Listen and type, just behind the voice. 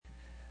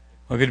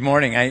Well, good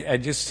morning. I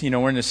just,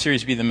 we're in a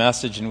series, Be the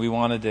Message, and we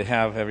wanted to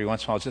have every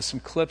once in a while just some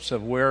clips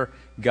of where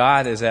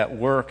God is at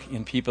work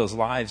in people's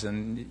lives.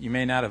 And you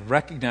may not have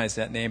recognized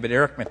that name, but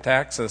Eric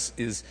Metaxas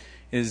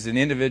is an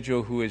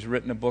individual who has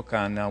written a book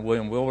on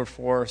William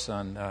Wilberforce,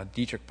 on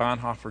Dietrich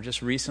Bonhoeffer.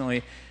 Just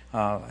recently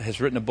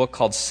has written a book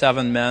called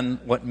Seven Men,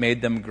 What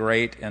Made Them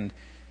Great. And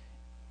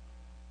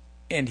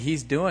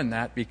he's doing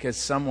that because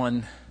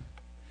someone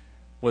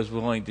was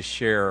willing to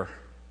share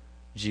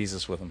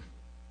Jesus with him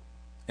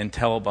and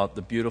tell about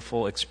the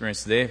beautiful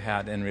experience they've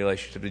had in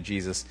relationship to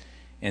Jesus,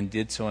 and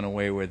did so in a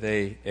way where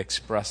they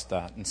expressed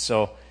that. And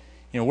so,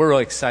 we're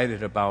really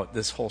excited about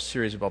this whole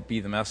series about Be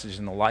the Message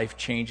and the life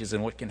changes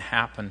and what can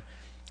happen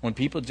when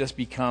people just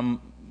become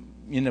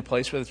in a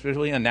place where it's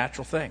really a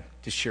natural thing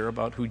to share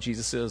about who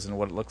Jesus is and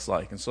what it looks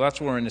like. And so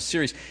that's where we're in this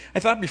series. I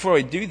thought before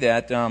I do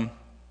that,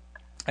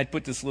 I'd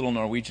put this little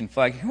Norwegian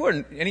flag.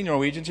 Any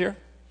Norwegians here?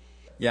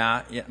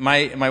 Yeah.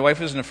 My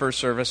wife was in the first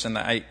service, and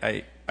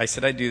I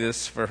said I'd do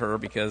this for her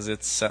because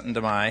it's set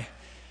into my,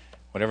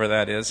 whatever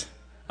that is.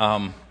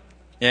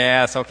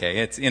 Yeah, it's okay.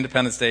 It's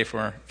Independence Day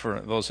for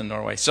those in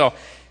Norway. So,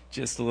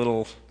 just a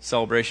little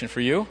celebration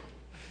for you.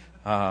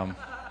 We're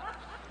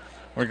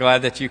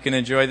glad that you can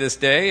enjoy this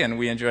day, and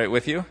we enjoy it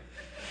with you.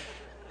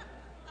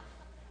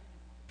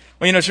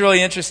 Well, it's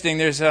really interesting.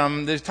 There's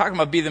talking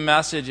about Be the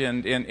Message,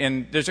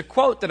 and there's a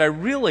quote that I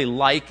really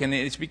like, and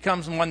it's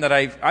become one that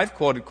I've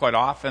quoted quite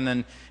often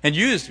and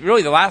used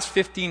really the last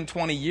 15,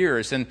 20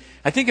 years. And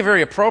I think a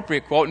very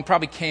appropriate quote, and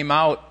probably came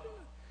out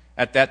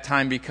at that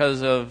time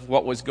because of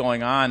what was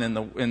going on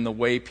in the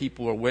way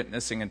people were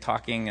witnessing and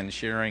talking and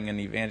sharing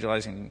and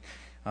evangelizing,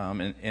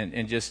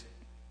 and just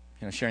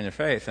sharing their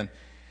faith. And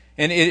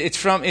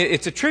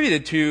it's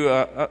attributed to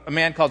a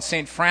man called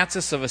Saint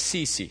Francis of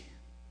Assisi.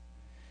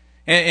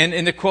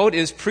 And the quote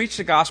is, "Preach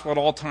the gospel at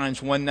all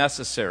times, when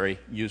necessary,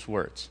 use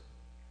words."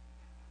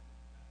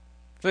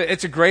 So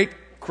it's a great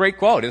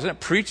quote, isn't it?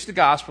 Preach the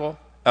gospel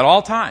at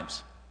all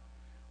times,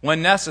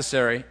 when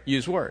necessary,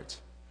 use words.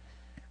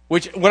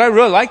 What I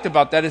really liked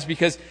about that is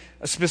because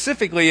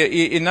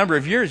specifically a number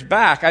of years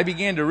back, I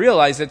began to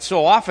realize that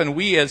so often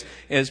we as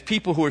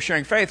people who are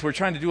sharing faith, we're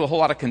trying to do a whole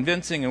lot of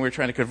convincing, and we're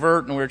trying to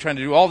convert, and we're trying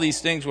to do all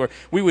these things where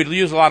we would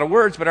use a lot of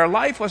words, but our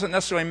life wasn't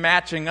necessarily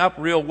matching up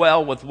real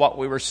well with what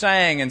we were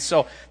saying. And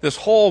so this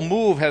whole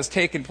move has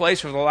taken place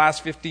for the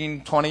last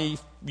 15, 20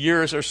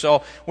 years or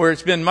so, where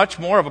it's been much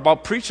more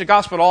about preach the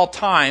gospel at all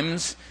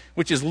times,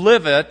 which is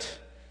live it.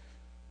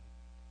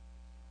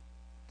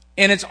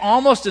 And it's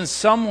almost in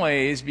some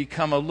ways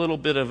become a little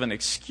bit of an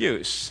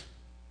excuse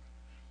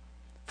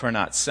for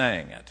not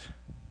saying it.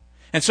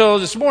 And so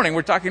this morning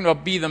we're talking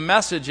about Be the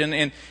Message, and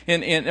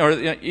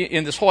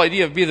in this whole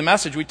idea of Be the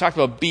Message, we talked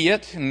about be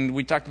it, and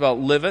we talked about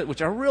live it,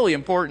 which are really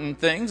important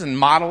things, and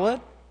model it.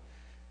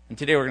 And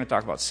today we're going to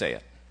talk about say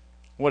it.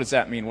 What does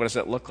that mean? What does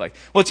that look like?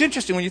 Well, it's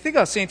interesting when you think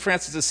about St.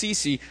 Francis of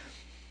Assisi.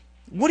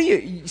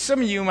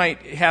 Some of you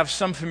might have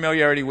some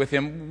familiarity with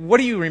him. What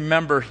do you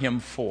remember him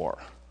for?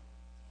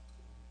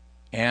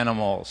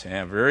 Animals.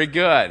 Yeah, very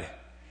good.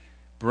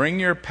 Bring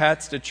your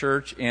pets to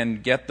church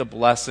and get the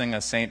blessing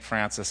of St.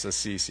 Francis of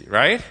Assisi,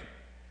 right?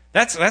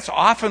 That's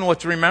often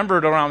what's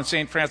remembered around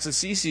St. Francis of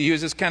Assisi. He was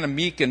this kind of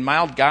meek and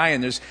mild guy,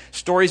 and there's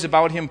stories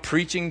about him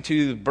preaching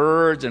to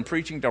birds and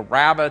preaching to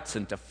rabbits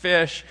and to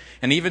fish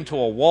and even to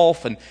a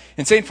wolf. And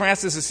St.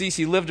 Francis of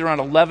Assisi lived around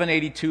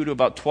 1182 to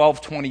about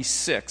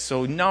 1226,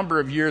 so a number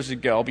of years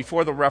ago,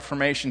 before the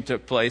Reformation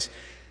took place.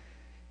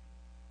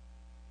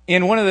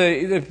 And one of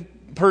the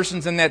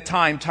persons in that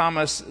time,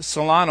 Thomas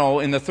Solano,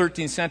 in the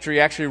 13th century,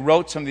 actually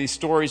wrote some of these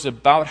stories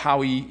about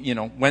how he,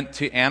 went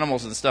to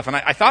animals and stuff. And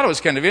I thought it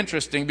was kind of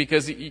interesting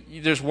because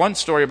there's one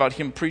story about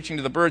him preaching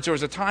to the birds. There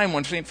was a time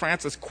when St.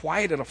 Francis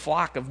quieted a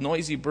flock of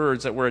noisy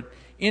birds that were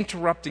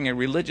interrupting a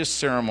religious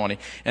ceremony.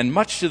 And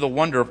much to the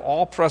wonder of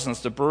all present,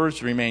 the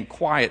birds remained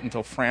quiet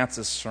until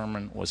Francis'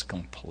 sermon was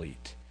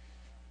complete.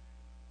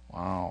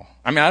 Wow.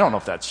 I don't know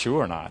if that's true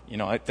or not.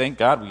 I thank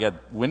God we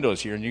got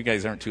windows here and you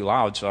guys aren't too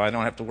loud, so I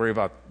don't have to worry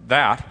about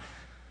that.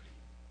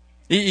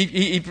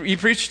 He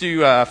preached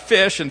to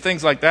fish and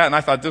things like that, and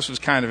I thought this was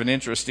kind of an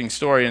interesting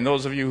story. And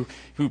those of you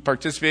who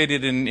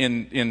participated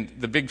in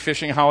the big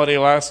fishing holiday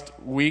last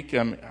week,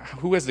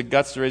 who has the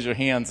guts to raise your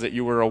hands that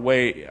you were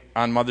away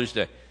on Mother's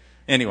Day?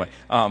 Anyway,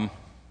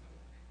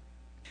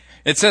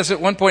 it says at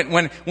one point,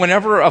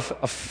 whenever a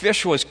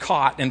fish was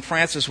caught and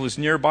Francis was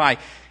nearby,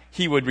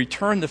 he would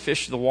return the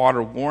fish to the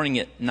water, warning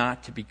it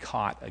not to be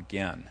caught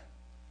again.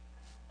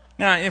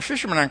 Now,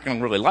 fishermen aren't going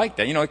to really like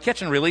that.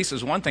 Catch and release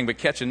is one thing, but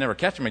catch and never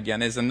catch them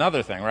again is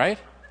another thing, right?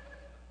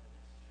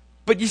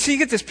 But you see, you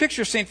get this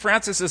picture of St.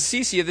 Francis of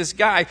Assisi, of this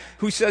guy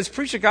who says,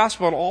 preach the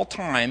gospel at all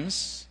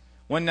times,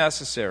 when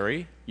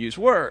necessary, use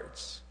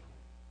words.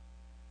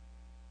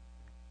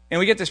 And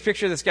we get this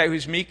picture of this guy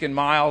who's meek and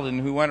mild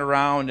and who went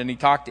around and he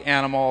talked to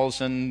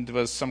animals and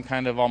was some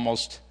kind of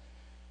almost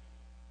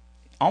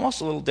a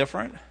little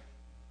different.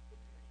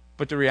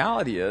 But the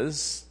reality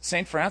is,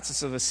 St.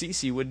 Francis of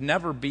Assisi would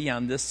never be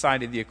on this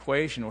side of the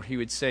equation where he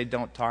would say,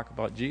 don't talk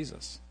about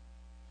Jesus.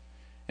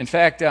 In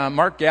fact,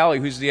 Mark Galli,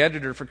 who's the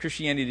editor for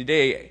Christianity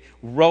Today,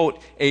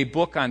 wrote a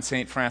book on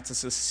St.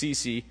 Francis of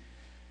Assisi.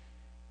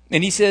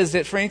 And he says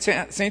that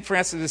St.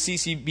 Francis of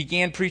Assisi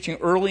began preaching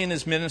early in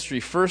his ministry,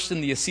 first in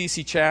the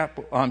Assisi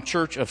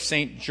Church of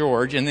St.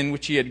 George, and then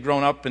which he had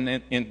grown up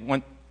and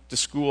went to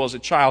school as a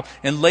child,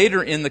 and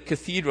later in the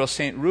Cathedral,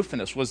 St.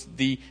 Rufinus was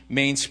the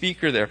main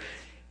speaker there.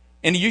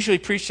 And he usually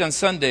preached on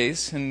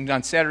Sundays, and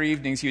on Saturday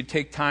evenings he would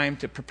take time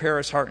to prepare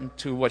his heart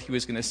into what he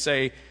was going to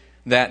say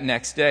that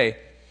next day.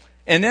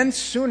 And then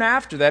soon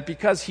after that,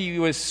 because he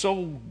was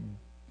so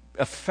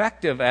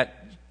effective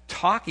at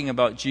talking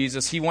about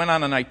Jesus, he went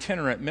on an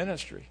itinerant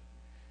ministry.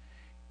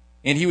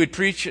 And he would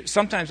preach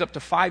sometimes up to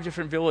 5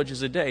 different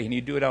villages a day, and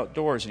he'd do it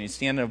outdoors. And he'd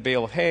stand in a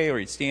bale of hay, or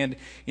he'd stand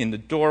in the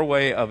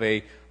doorway of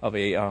a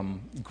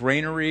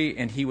granary,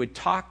 and he would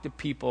talk to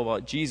people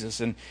about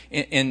Jesus.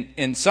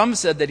 And some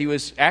said that he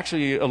was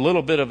actually a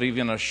little bit of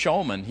even a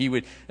showman. He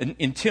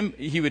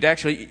would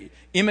actually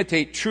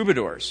imitate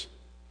troubadours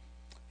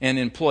and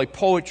employ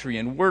poetry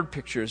and word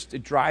pictures to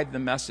drive the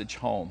message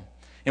home.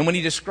 And when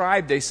he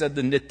described, they said,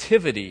 the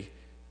nativity,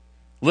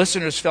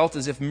 listeners felt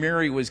as if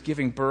Mary was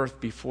giving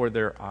birth before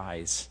their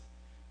eyes.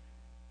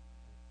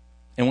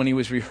 And when he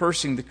was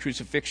rehearsing the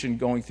crucifixion,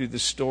 going through the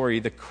story,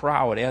 the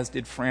crowd, as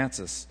did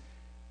Francis,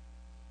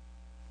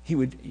 he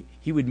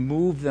would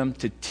move them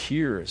to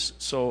tears.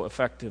 So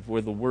effective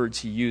were the words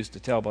he used to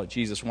tell about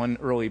Jesus. One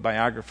early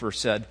biographer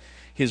said,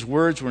 his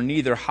words were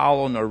neither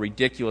hollow nor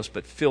ridiculous,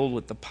 but filled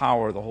with the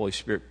power of the Holy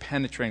Spirit,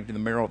 penetrating to the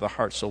marrow of the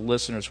heart, so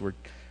listeners were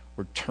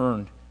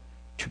turned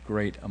to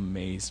great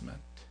amazement.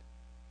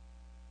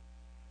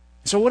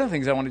 So one of the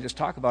things I want to just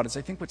talk about is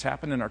I think what's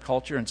happened in our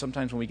culture, and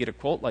sometimes when we get a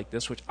quote like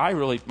this, which I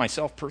really,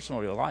 myself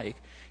personally like,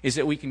 is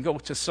that we can go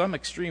to some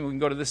extreme. We can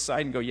go to this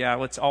side and go,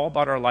 yeah, it's all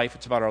about our life.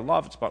 It's about our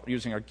love. It's about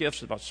using our gifts.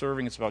 It's about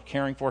serving. It's about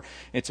caring for.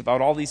 It's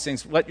about all these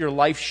things. Let your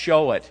life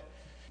show it.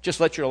 Just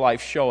let your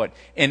life show it.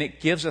 And it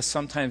gives us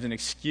sometimes an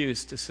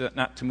excuse to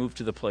not to move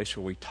to the place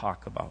where we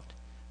talk about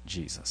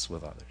Jesus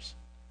with others.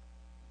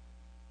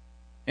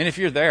 And if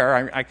you're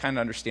there, I kind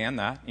of understand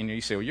that.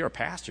 You say, well, you're a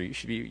pastor. You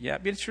should be, yeah.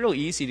 But it's really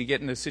easy to get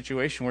in a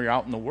situation where you're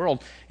out in the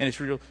world, and it's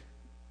real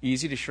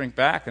easy to shrink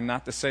back and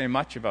not to say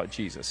much about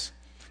Jesus.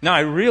 Now, I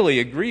really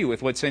agree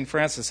with what St.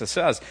 Francis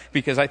says,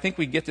 because I think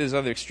we get to this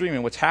other extreme,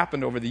 and what's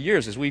happened over the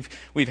years is we've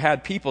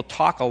had people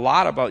talk a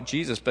lot about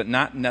Jesus, but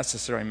not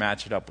necessarily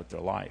match it up with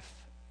their life.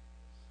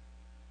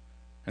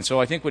 And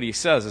so I think what he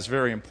says is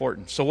very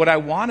important. So what I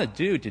want to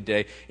do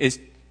today is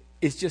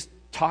just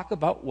talk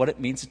about what it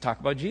means to talk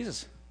about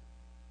Jesus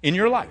in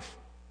your life.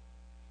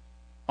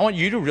 I want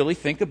you to really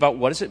think about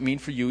what does it mean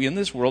for you in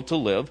this world to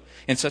live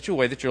in such a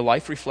way that your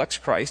life reflects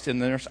Christ,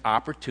 and there's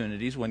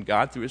opportunities when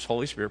God, through his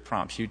Holy Spirit,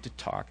 prompts you to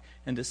talk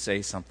and to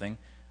say something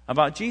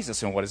about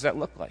Jesus. And what does that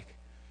look like?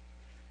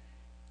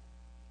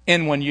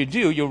 And when you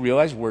do, you'll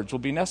realize words will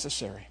be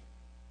necessary.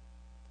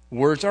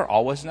 Words are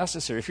always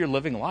necessary. If you're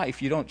living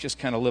life, you don't just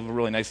kind of live a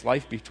really nice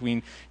life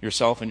between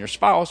yourself and your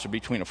spouse or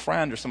between a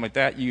friend or something like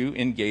that. You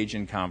engage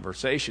in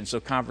conversation. So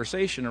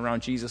conversation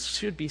around Jesus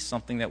should be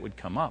something that would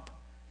come up.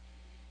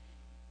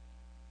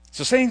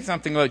 So saying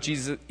something about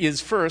Jesus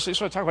is first, I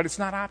just want to talk about it's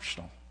not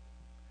optional.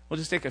 We'll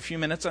just take a few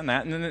minutes on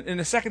that. And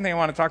the second thing I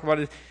want to talk about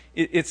is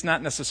it's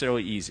not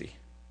necessarily easy.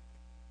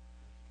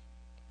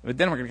 But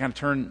then we're going to kind of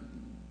turn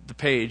the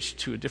page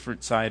to a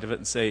different side of it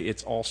and say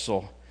it's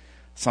also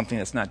something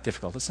that's not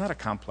difficult. It's not a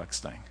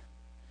complex thing.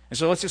 And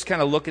so let's just kind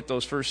of look at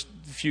those first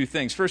few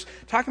things. First,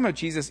 talking about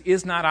Jesus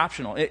is not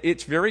optional.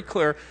 It's very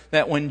clear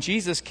that when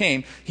Jesus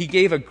came, he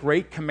gave a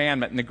great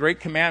commandment. And the great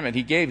commandment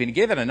he gave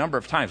it a number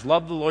of times.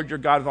 Love the Lord your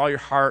God with all your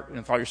heart and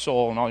with all your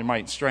soul and all your might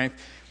and strength.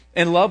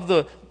 And love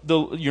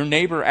your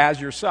neighbor as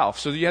yourself.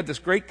 So you had this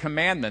great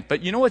commandment.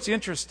 But you know what's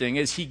interesting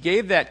is he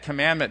gave that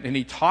commandment and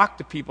he talked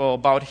to people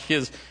about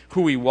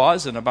who he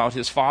was and about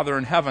his Father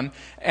in heaven.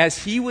 As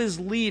he was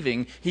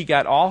leaving, he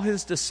got all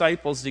his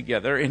disciples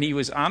together and he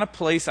was on a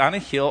place, on a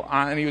hill,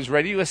 and he was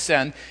ready to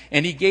ascend.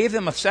 And he gave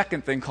them a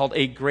second thing called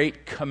a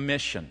Great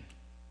Commission.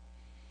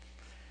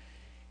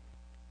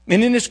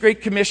 And in this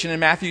Great Commission in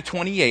Matthew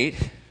 28,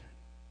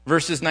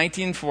 verses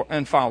 19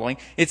 and following,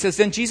 it says,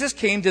 then Jesus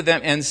came to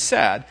them and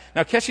said,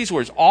 now catch these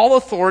words, all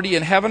authority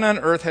in heaven and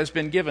earth has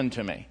been given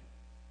to me.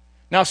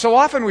 Now, so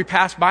often we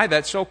pass by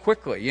that so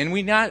quickly, and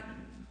we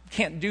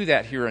can't do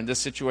that here in this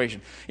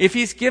situation. If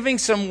he's giving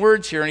some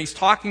words here, and he's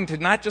talking to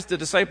not just the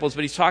disciples,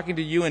 but he's talking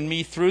to you and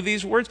me through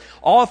these words,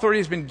 all authority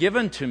has been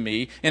given to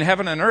me in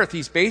heaven and earth.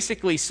 He's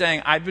basically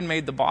saying, I've been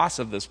made the boss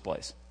of this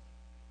place.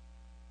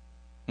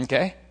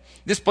 Okay?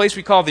 This place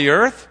we call the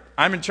earth,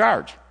 I'm in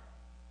charge.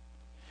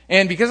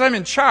 And because I'm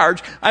in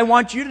charge, I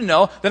want you to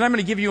know that I'm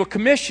going to give you a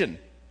commission.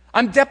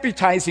 I'm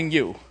deputizing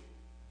you.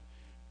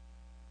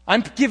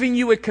 I'm giving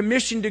you a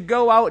commission to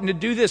go out and to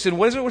do this. And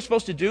what is it we're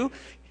supposed to do?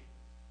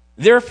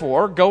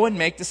 Therefore, go and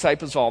make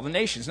disciples of all the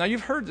nations. Now,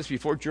 you've heard this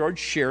before. George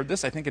shared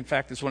this. I think, in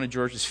fact, it's one of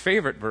George's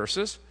favorite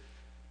verses.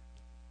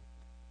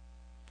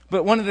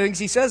 But one of the things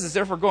he says is,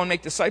 therefore, go and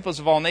make disciples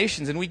of all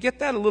nations. And we get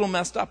that a little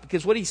messed up,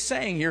 because what he's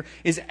saying here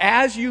is,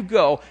 as you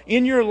go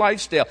in your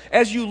lifestyle,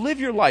 as you live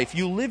your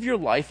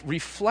life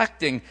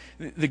reflecting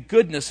the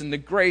goodness and the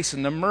grace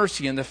and the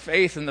mercy and the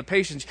faith and the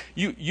patience.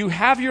 You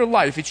have your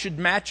life. It should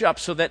match up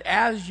so that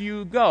as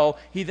you go,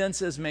 he then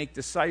says, make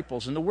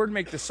disciples. And the word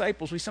make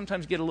disciples, we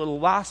sometimes get a little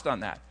lost on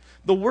that.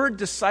 The word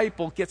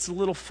disciple gets a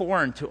little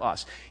foreign to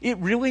us. It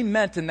really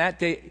meant in that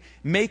day,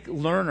 make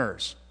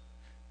learners,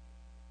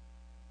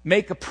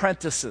 make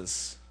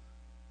apprentices,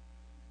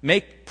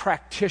 make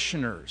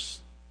practitioners.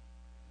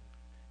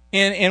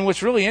 And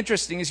what's really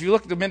interesting is, if you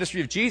look at the ministry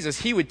of Jesus,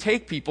 he would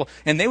take people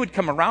and they would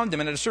come around him,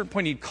 and at a certain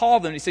point he'd call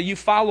them and he'd say, you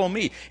follow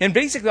me. And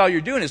basically all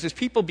you're doing is, as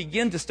people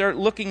begin to start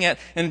looking at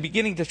and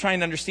beginning to try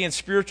and understand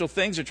spiritual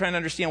things, or trying to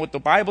understand what the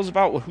Bible's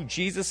about, who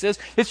Jesus is,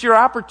 it's your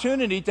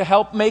opportunity to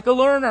help make a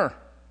learner.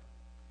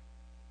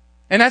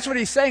 And that's what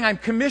he's saying. I'm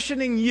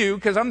commissioning you,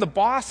 because I'm the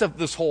boss of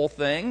this whole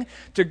thing,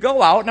 to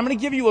go out, and I'm going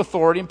to give you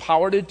authority and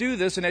power to do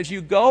this. And as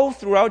you go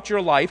throughout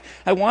your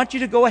life, I want you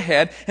to go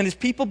ahead, and as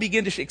people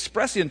begin to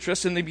express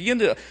interest and they begin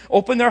to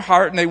open their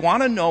heart and they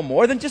want to know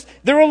more than just,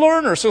 they're a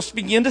learner. So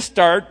begin to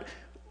start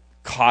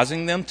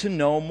causing them to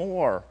know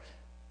more.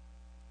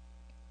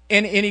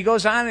 And he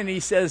goes on and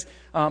he says,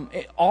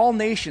 all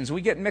nations.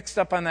 We get mixed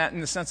up on that in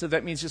the sense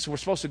that means just we're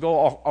supposed to go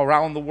all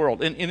around the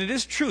world. And it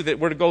is true that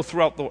we're to go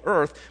throughout the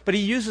earth, but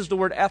he uses the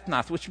word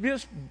ethnos, which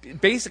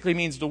basically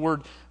means the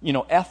word,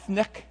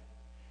 ethnic.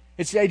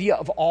 It's the idea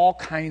of all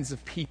kinds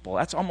of people.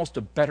 That's almost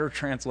a better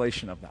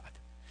translation of that.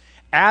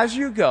 As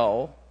you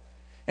go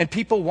and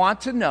people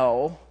want to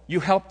know, you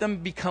help them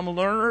become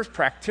learners,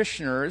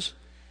 practitioners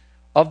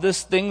of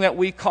this thing that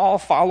we call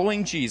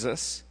following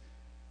Jesus.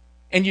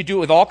 And you do it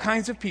with all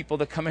kinds of people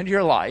that come into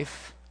your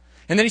life.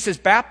 And then he says,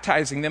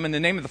 baptizing them in the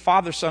name of the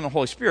Father, Son, and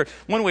Holy Spirit.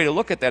 One way to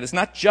look at that is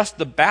not just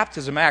the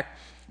baptism act,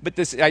 but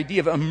this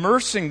idea of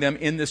immersing them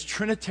in this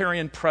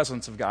Trinitarian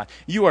presence of God.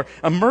 You are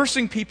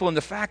immersing people in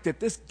the fact that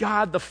this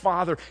God, the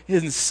Father,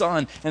 His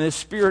Son, and His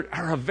Spirit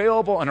are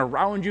available and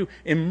around you.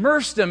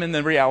 Immerse them in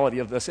the reality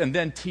of this, and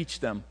then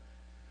teach them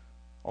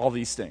all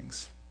these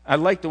things. I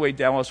like the way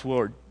Dallas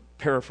Willard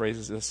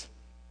paraphrases this.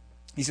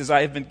 He says,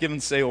 I have been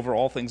given say over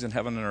all things in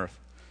heaven and earth.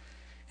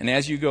 And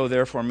as you go,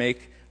 therefore,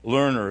 make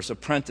learners,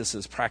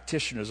 apprentices,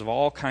 practitioners of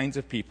all kinds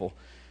of people.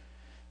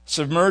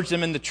 Submerge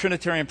them in the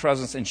Trinitarian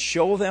presence and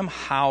show them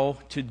how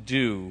to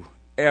do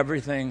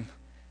everything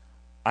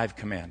I've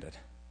commanded.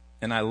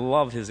 And I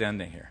love his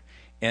ending here.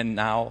 And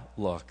now,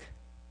 look,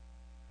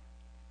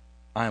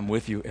 I am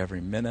with you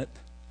every minute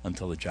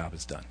until the job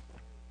is done.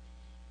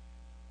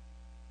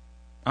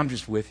 I'm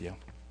just with you.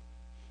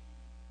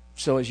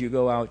 So as you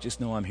go out, just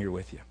know I'm here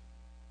with you.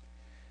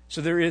 So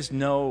there is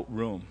no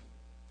room.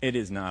 It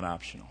is not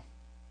optional.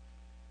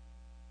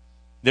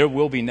 There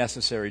will be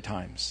necessary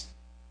times.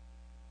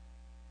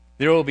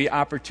 There will be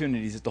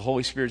opportunities that the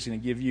Holy Spirit is going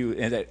to give you,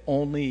 and that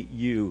only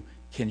you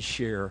can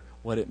share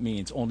what it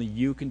means. Only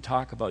you can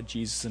talk about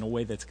Jesus in a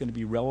way that's going to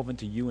be relevant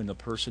to you and the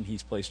person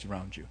He's placed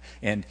around you.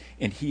 And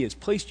He has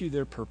placed you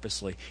there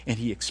purposely, and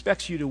He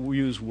expects you to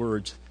use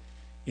words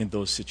in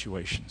those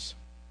situations.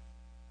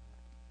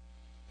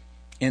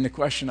 And the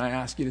question I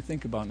ask you to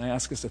think about, and I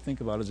ask us to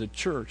think about as a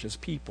church, as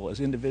people, as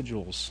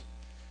individuals,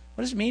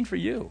 what does it mean for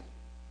you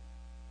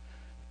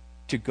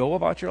to go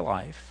about your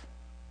life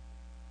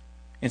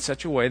in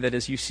such a way that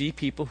as you see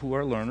people who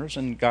are learners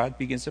and God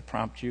begins to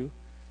prompt you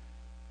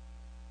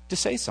to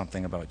say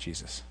something about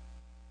Jesus?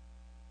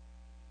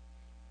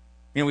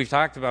 We've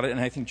talked about it, and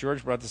I think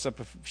George brought this up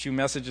a few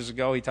messages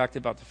ago. He talked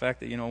about the fact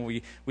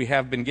that, we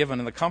have been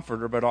given the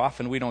comforter, but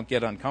often we don't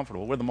get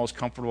uncomfortable. We're the most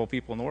comfortable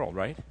people in the world,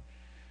 right?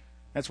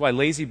 That's why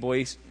Lazy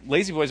Boys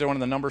are one of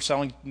the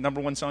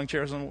number one selling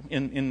chairs in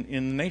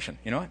the nation.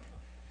 You know what?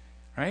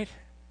 Right?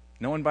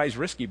 No one buys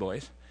Risky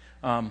Boys.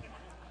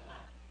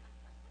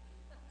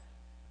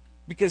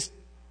 Because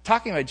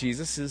talking about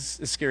Jesus is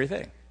a scary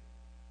thing.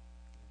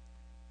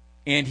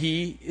 And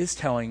He is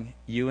telling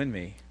you and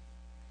me,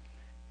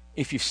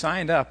 if you've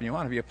signed up and you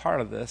want to be a part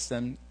of this,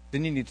 then you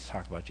need to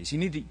talk about Jesus.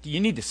 You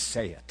need to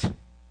say it.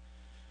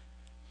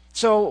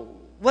 So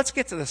let's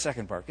get to the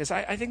second part, because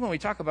I think when we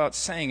talk about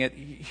saying it,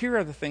 here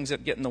are the things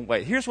that get in the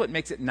way. Here's what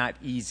makes it not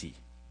easy.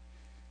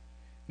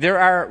 There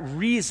are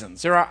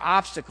reasons, there are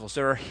obstacles,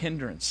 there are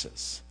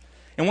hindrances.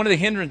 And one of the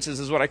hindrances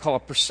is what I call a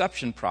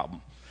perception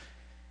problem.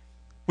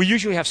 We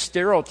usually have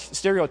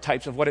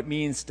stereotypes of what it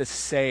means to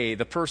say,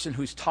 the person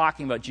who's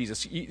talking about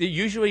Jesus. They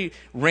usually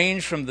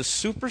range from the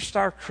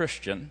superstar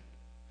Christian,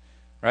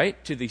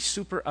 right, to the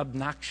super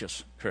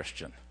obnoxious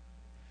Christian.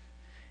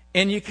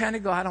 And you kind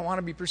of go, I don't want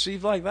to be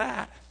perceived like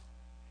that.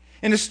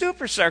 And the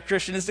superstar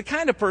Christian is the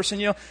kind of person,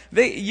 you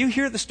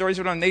hear the stories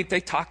around, they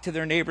talk to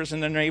their neighbors,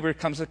 and their neighbor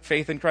comes to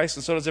faith in Christ,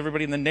 and so does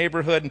everybody in the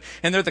neighborhood.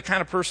 And they're the kind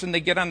of person, they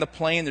get on the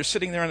plane, they're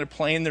sitting there on the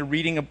plane, they're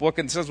reading a book,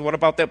 and says, what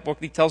about that book?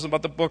 And he tells them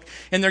about the book,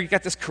 and they've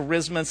got this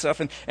charisma and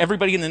stuff, and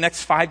everybody in the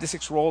next 5 to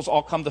 6 rows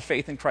all come to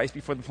faith in Christ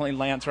before the plane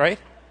lands, right?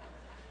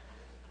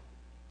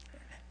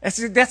 That's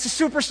a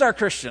superstar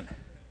Christian.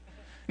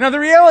 Now, the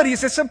reality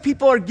is that some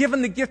people are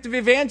given the gift of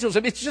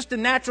evangelism. It's just a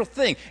natural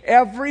thing.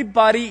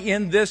 Everybody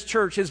in this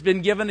church has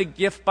been given a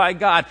gift by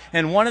God,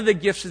 and one of the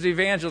gifts is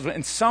evangelism.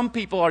 And some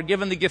people are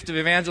given the gift of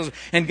evangelism,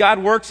 and God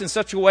works in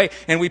such a way,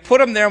 and we put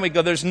them there and we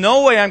go, there's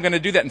no way I'm going to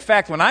do that. In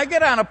fact, when I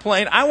get on a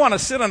plane, I want to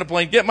sit on a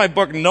plane, get my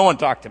book, and no one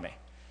talk to me.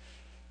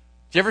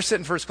 Do you ever sit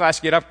in first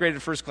class, get upgraded to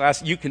first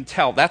class? You can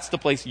tell that's the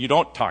place you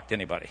don't talk to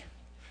anybody.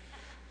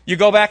 You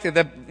go back to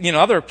the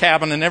other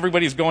cabin and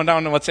everybody's going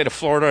down to, let's say, to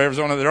Florida or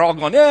Arizona. They're all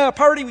going, yeah,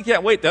 party, we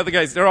can't wait. The other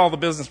guys, they're all the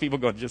business people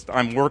going,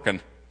 I'm working.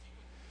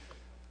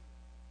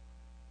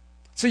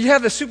 So you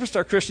have the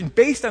superstar Christian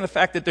based on the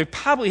fact that they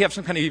probably have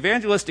some kind of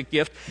evangelistic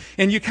gift,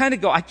 and you kind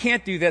of go, I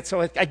can't do that,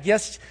 so I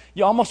guess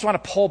you almost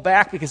want to pull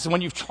back because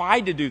when you've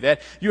tried to do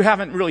that, you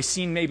haven't really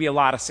seen maybe a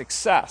lot of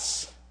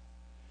success.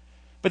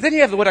 But then you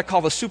have what I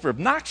call the super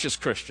obnoxious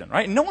Christian,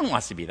 right? No one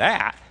wants to be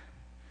that.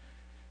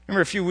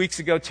 Remember a few weeks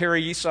ago,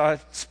 Terry Esau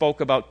spoke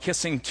about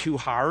kissing too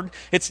hard?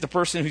 It's the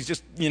person who's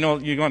just, you're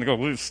going to go,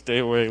 well, stay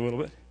away a little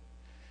bit.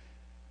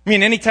 I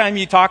mean, anytime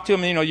you talk to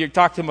him, you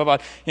talk to him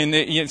about,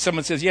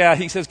 someone says, yeah,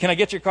 he says, can I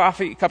get your cup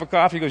of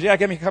coffee? He goes, yeah,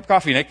 get me a cup of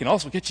coffee, and I can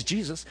also get you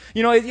Jesus.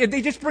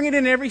 They just bring it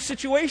in every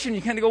situation.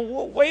 You kind of go,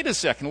 well, wait a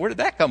second, where did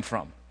that come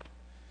from?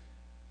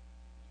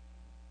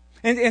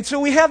 And so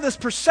we have this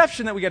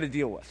perception that we got to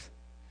deal with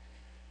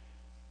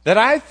that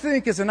I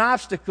think is an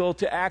obstacle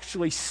to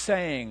actually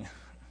saying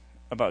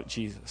about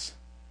Jesus,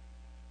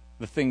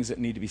 the things that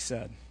need to be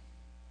said.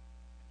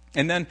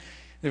 And then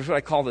there's what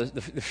I call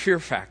the fear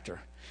factor.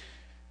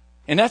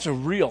 And that's a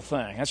real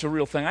thing. That's a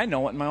real thing. I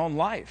know it in my own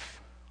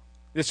life.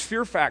 This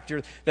fear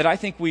factor that I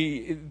think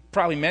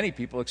probably many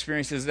people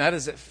experience, that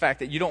is the fact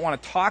that you don't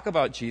want to talk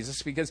about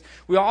Jesus because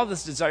we all have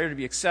this desire to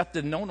be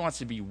accepted. No one wants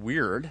to be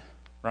weird,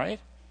 right?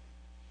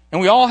 And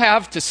we all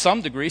have, to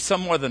some degree,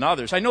 some more than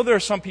others. I know there are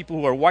some people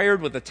who are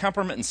wired with a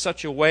temperament in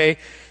such a way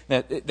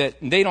that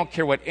they don't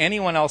care what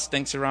anyone else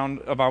thinks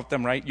about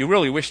them, right? You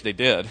really wish they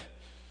did.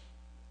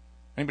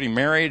 Anybody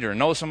married or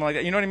know someone like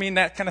that? You know what I mean?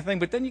 That kind of thing.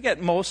 But then you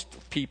get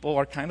most people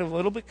are kind of a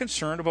little bit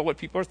concerned about what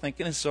people are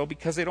thinking. And so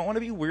because they don't want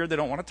to be weird, they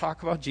don't want to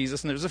talk about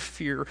Jesus. And there's a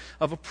fear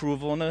of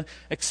approval and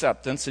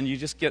acceptance. And you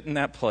just get in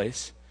that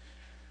place.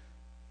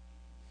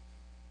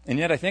 And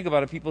yet I think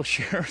about it, people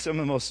share some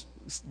of the most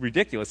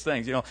ridiculous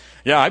things.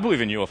 Yeah, I believe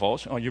in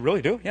UFOs. Oh, you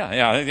really do?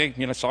 Yeah.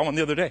 I saw one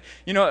the other day.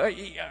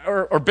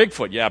 Or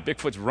Bigfoot. Yeah,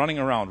 Bigfoot's running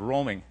around,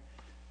 roaming.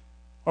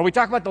 Or we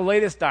talk about the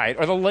latest diet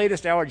or the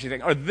latest allergy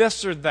thing or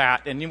this or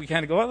that. And we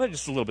kind of go, well, they're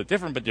just a little bit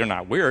different, but they're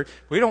not weird.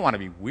 We don't want to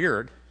be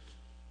weird.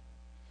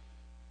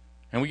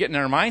 And we get in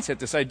our mindset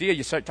this idea,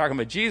 you start talking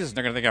about Jesus, and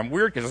they're going to think I'm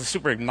weird because I'm a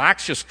super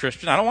obnoxious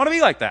Christian. I don't want to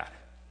be like that.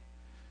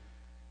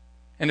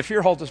 And the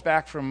fear holds us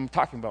back from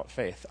talking about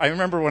faith. I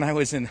remember when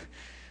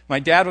my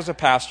dad was a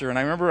pastor, and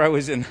I remember I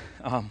was in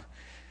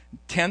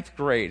 10th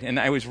grade, and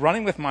I was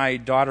running with my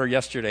daughter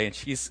yesterday, and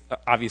she's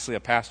obviously a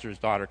pastor's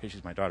daughter because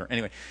she's my daughter.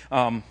 Anyway,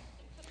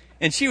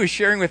 and she was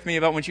sharing with me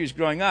about when she was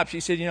growing up. She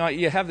said,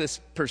 you have this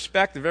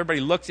perspective. Everybody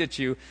looks at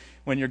you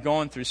when you're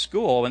going through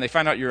school, and they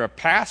find out you're a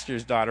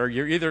pastor's daughter.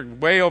 You're either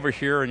way over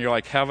here, and you're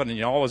like heaven, and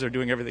you always are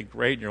doing everything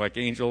great, and you're like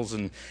angels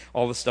and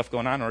all this stuff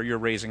going on, or you're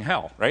raising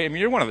hell, right? I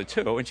mean, you're one of the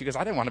two. And she goes,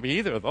 I didn't want to be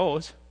either of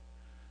those.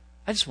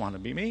 I just want to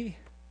be me.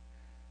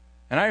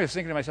 And I was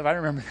thinking to myself, I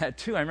remember that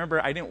too. I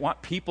remember I didn't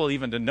want people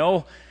even to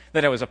know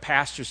that I was a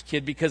pastor's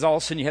kid because all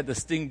of a sudden you had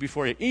this thing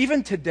before you.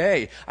 Even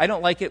today, I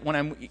don't like it when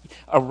I'm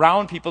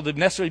around people to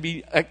necessarily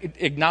be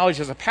acknowledged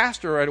as a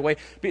pastor right away,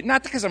 but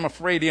not because I'm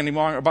afraid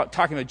anymore about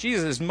talking about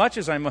Jesus as much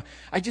as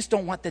I just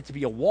don't want that to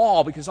be a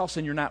wall because all of a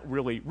sudden you're not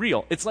really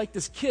real. It's like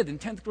this kid in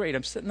 10th grade.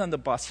 I'm sitting on the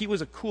bus. He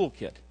was a cool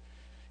kid.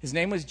 His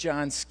name was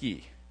John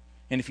Ski.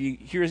 And if he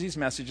hears these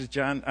messages,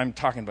 John, I'm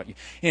talking about you.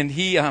 And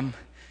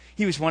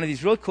he was one of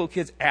these really cool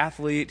kids,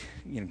 athlete,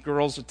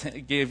 girls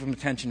gave him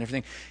attention and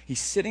everything. He's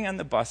sitting on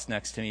the bus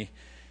next to me,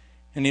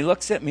 and he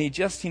looks at me,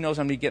 he knows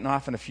I'm going to be getting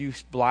off in a few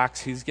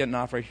blocks. He's getting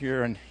off right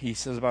here, and he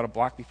says about a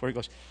block before, he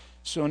goes,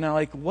 so now,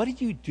 what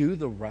do you do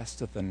the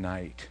rest of the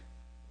night?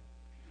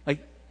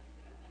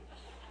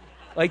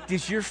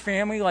 Does your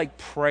family,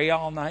 pray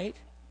all night?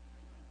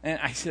 And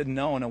I said,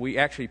 no, we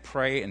actually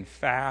pray and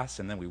fast,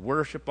 and then we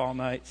worship all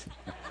night.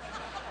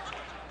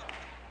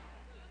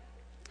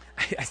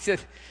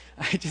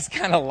 I just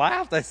kind of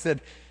laughed. I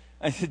said,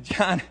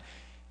 John,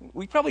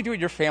 we probably do what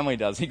your family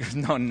does. He goes,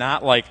 no,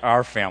 not like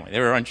our family. They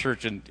were in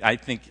church and I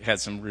think had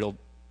some real,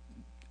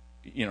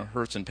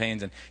 hurts and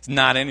pains, and it's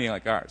not anything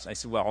like ours. I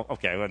said, well,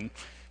 okay,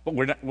 but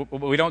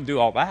we don't do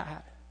all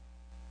that.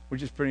 We're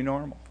just pretty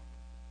normal.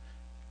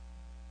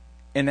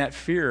 And that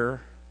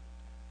fear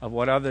of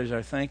what others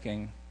are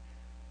thinking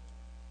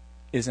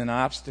is an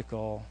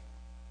obstacle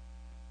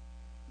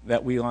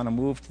that we want to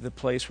move to the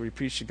place where we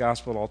preach the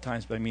gospel at all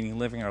times by meaning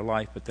living our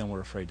life, but then we're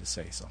afraid to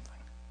say something.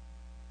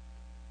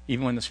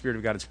 Even when the Spirit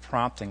of God is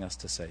prompting us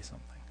to say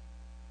something.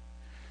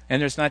 And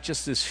there's not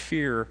just this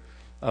fear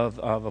of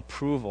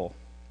approval.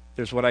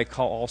 There's what I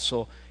call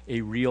also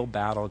a real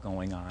battle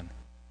going on.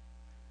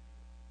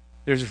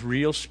 There's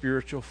real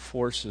spiritual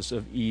forces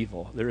of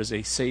evil. There is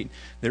a Satan.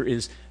 There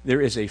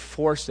is a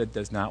force that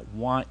does not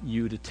want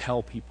you to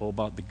tell people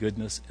about the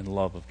goodness and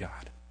love of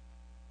God.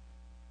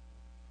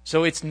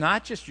 So it's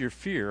not just your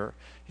fear.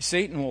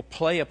 Satan will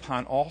play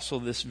upon also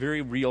this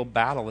very real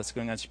battle that's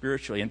going on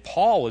spiritually. And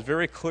Paul was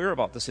very clear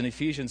about this in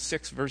Ephesians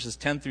 6, verses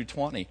 10 through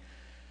 20.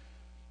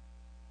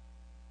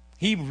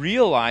 He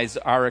realized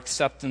our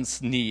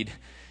acceptance need.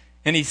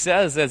 And he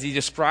says, as he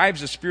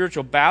describes the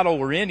spiritual battle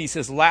we're in, he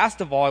says,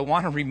 last of all, I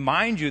want to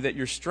remind you that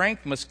your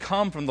strength must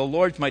come from the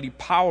Lord's mighty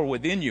power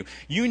within you.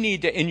 You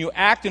need to, and you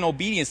act in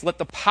obedience, let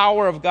the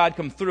power of God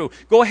come through.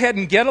 Go ahead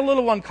and get a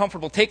little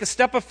uncomfortable. Take a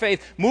step of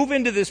faith. Move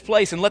into this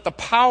place and let the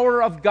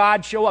power of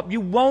God show up. You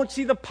won't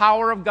see the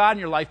power of God in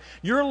your life.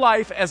 Your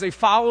life as a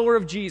follower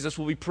of Jesus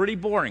will be pretty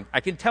boring. I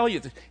can tell you,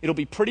 it'll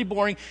be pretty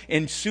boring,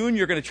 and soon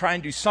you're going to try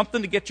and do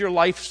something to get your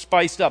life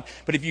spiced up.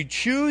 But if you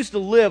choose to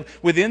live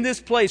within this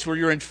place where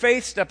you're in faith,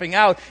 stepping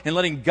out and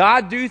letting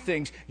God do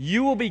things,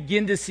 you will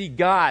begin to see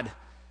God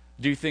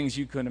do things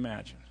you couldn't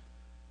imagine.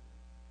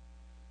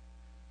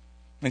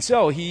 And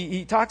so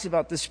he talks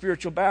about this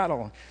spiritual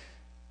battle.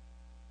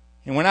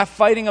 And we're not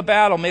fighting a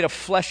battle made of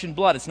flesh and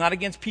blood. It's not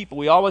against people.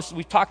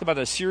 We've talked about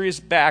a series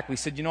back. We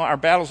said, our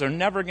battles are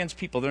never against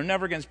people. They're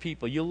never against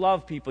people. You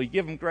love people. You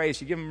give them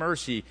grace. You give them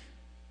mercy.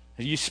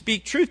 You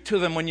speak truth to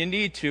them when you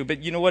need to,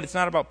 but you know what? It's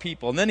not about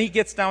people. And then he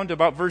gets down to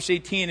about verse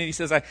 18, and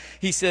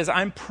he says,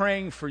 I'm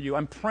praying for you.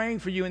 I'm praying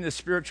for you in this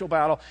spiritual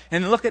battle.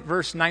 And look at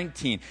verse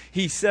 19.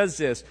 He says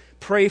this,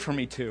 pray for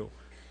me too.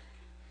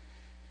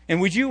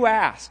 And would you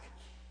ask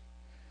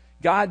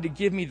God to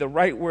give me the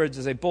right words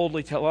as I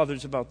boldly tell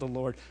others about the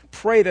Lord?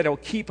 Pray that I'll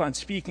keep on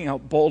speaking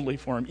out boldly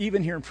for him,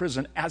 even here in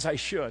prison, as I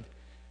should.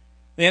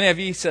 The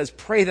NIV says,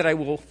 pray that I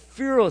will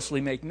fearlessly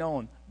make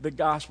known the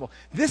gospel.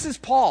 This is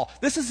Paul.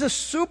 This is a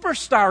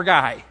superstar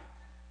guy.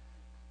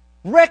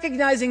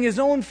 Recognizing his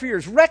own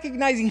fears,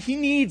 recognizing he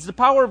needs the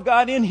power of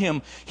God in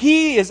him.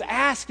 He is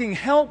asking,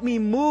 help me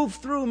move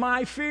through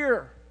my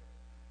fear.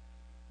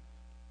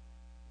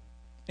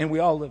 And we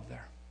all live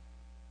there.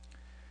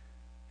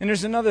 And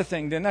there's another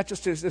thing, then, not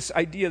just this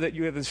idea that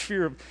you have this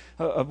fear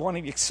of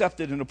wanting to be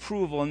accepted and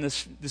approval and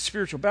this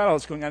spiritual battle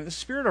that's going on. The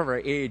spirit of our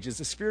age is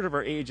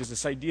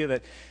this idea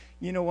that,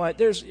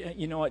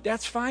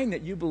 that's fine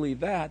that you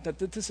believe that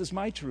this is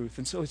my truth.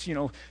 And so it's,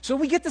 so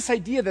we get this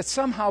idea that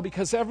somehow,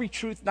 because every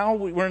truth, now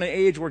we're in an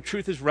age where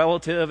truth is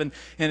relative and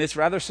it's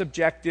rather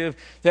subjective,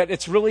 that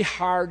it's really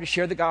hard to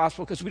share the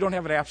gospel because we don't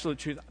have an absolute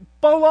truth.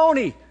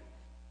 Baloney!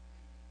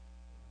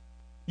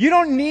 You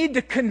don't need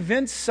to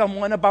convince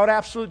someone about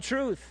absolute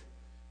truth.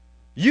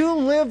 You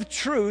live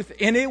truth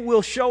and it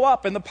will show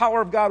up and the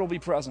power of God will be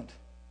present.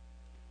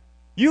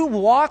 You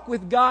walk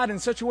with God in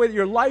such a way that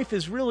your life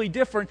is really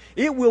different,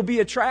 it will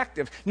be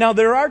attractive. Now,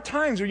 there are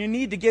times where you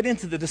need to get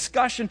into the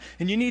discussion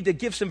and you need to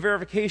give some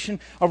verification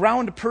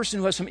around a person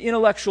who has some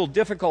intellectual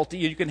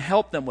difficulty and you can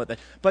help them with it.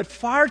 But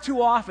far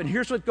too often,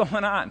 here's what's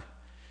going on.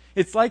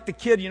 It's like the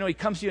kid, he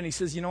comes to you and he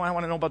says, I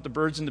want to know about the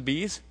birds and the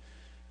bees.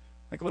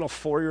 Like a little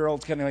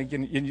 4-year-old kind of like,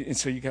 and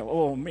so you go,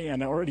 oh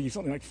man, already he's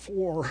only like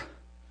 4.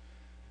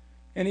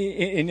 And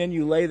then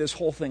you lay this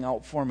whole thing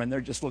out for them, and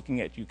they're just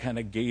looking at you kind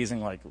of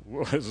gazing like,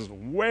 this is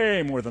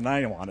way more than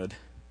I wanted.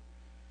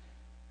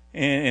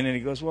 And then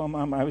he goes, well,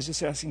 Mom, I was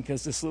just asking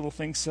because this little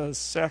thing says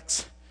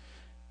sex,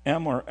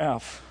 M or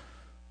F.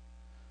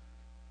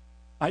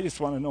 I just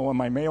want to know am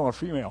I male or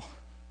female.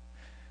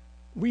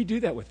 We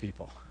do that with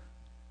people.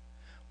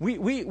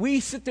 We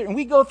sit there and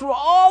we go through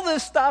all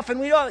this stuff, and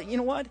we all, you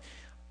know what?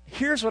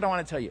 Here's what I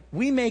want to tell you.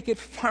 We make it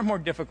far more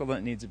difficult than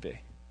it needs to be.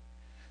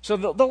 So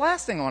the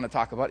last thing I want to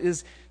talk about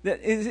is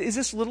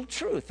this little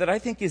truth that I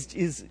think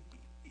is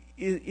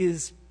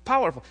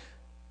powerful.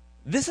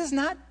 This is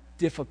not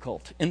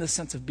difficult in the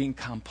sense of being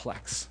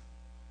complex.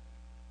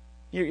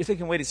 You're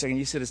thinking, wait a second,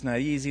 you said it's not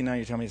easy, now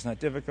you're telling me it's not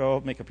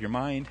difficult, make up your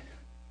mind.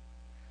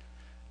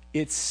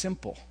 It's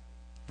simple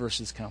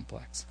versus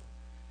complex.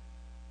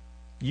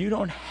 You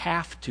don't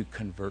have to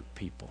convert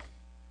people.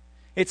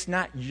 It's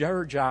not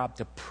your job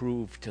to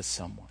prove to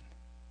someone.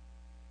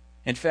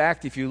 In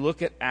fact, if you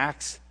look at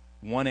Acts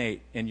 1:8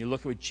 and you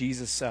look at what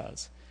Jesus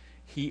says,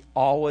 he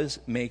always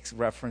makes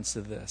reference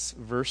to this.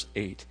 Verse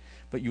 8,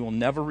 but you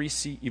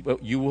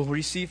will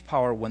receive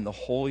power when the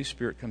Holy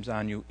Spirit comes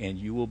on you, and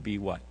you will be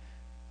what?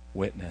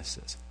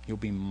 Witnesses. You'll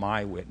be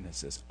my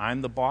witnesses.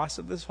 I'm the boss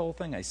of this whole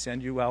thing. I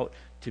send you out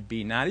to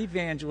be not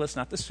evangelists,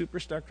 not the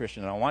superstar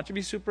Christian. I don't want you to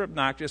be super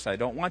obnoxious. I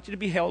don't want you to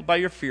be held by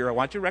your fear. I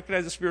want you to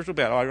recognize the spiritual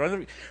battle.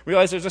 I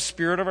realize there's a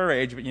spirit of our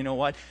age, but you know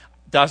what?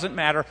 Doesn't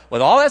matter.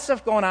 With all that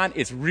stuff going on,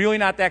 it's really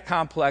not that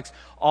complex.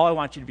 All I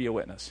want you to be a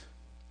witness.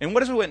 And what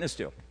does a witness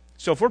do?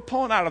 So if we're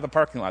pulling out of the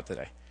parking lot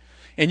today,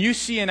 and you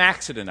see an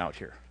accident out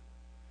here,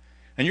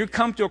 and you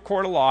come to a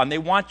court of law, and they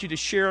want you to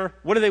share,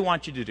 what do they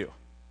want you to do?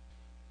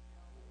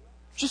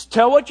 Just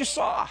tell what you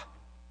saw.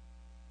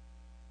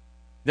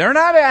 They're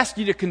not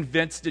asking you to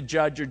convince the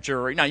judge or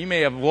jury. Now, you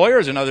may have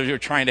lawyers and others who are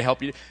trying to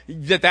help you.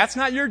 That's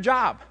not your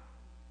job.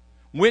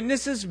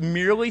 Witnesses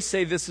merely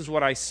say, this is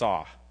what I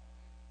saw.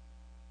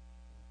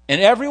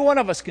 And every one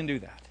of us can do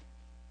that.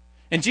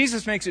 And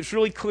Jesus makes it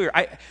really clear.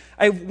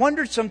 I've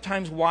wondered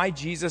sometimes why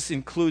Jesus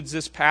includes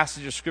this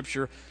passage of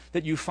Scripture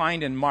that you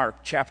find in Mark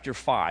chapter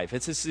 5.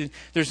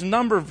 There's a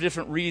number of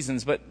different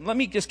reasons, but let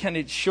me just kind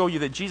of show you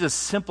that Jesus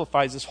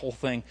simplifies this whole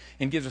thing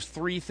and gives us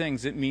 3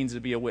 things it means to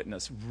be a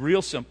witness.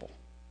 Real simple.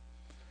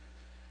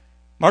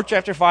 Mark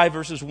chapter 5,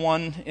 verses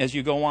 1, as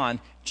you go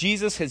on,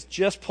 Jesus has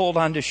just pulled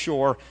onto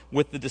shore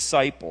with the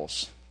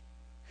disciples.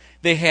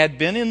 They had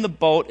been in the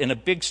boat, and a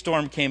big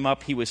storm came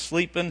up. He was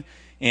sleeping,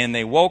 and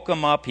they woke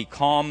him up. He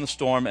calmed the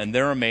storm, and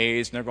they're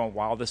amazed. And they're going,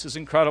 wow, this is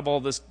incredible.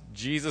 This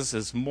Jesus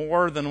is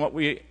more than what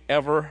we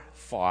ever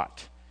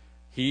thought.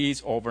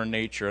 He's over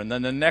nature. And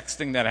then the next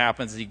thing that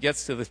happens is he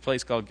gets to this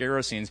place called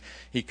Gerasenes.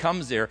 He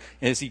comes there,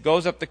 and as he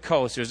goes up the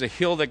coast, there's a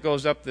hill that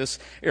goes up this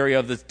area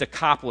of the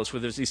Decapolis, where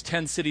there's these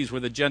 10 cities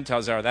where the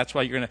Gentiles are. That's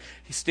why you're going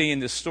to stay in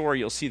this story.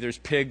 You'll see there's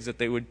pigs that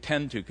they would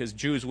tend to, because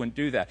Jews wouldn't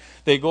do that.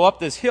 They go up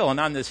this hill, and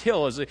on this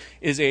hill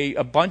is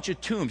a bunch of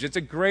tombs. It's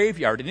a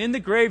graveyard, and in the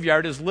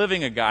graveyard is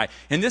living a guy.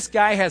 And this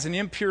guy has an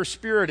impure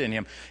spirit in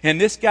him.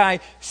 And this guy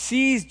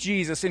sees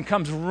Jesus and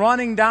comes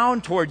running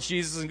down towards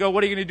Jesus and go,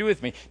 what are you going to do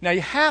with me? Now,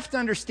 you have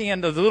to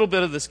understand a little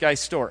bit of this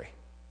guy's story.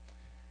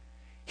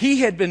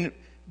 He had been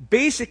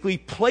basically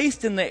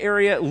placed in the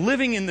area,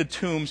 living in the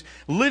tombs,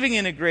 living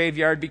in a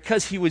graveyard,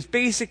 because he was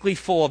basically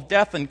full of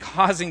death and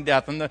causing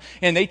death.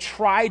 And they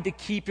tried to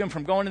keep him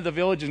from going to the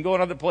village and going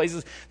to other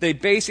places.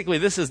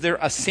 This is their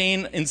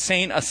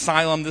insane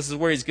asylum. This is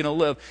where he's going to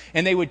live.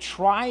 And they would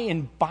try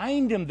and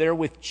bind him there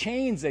with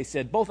chains, they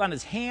said, both on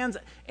his hands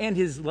and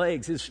his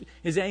legs,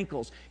 his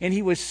ankles. And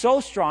he was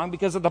so strong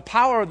because of the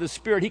power of the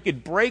Spirit, he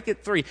could break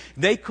it free.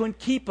 They couldn't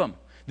keep him.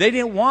 They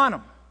didn't want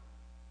him.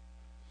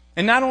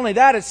 And not only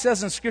that, it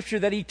says in Scripture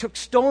that he took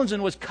stones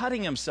and was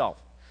cutting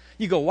himself.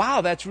 You go,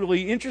 wow, that's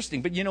really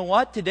interesting. But you know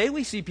what? Today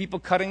we see people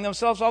cutting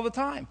themselves all the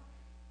time.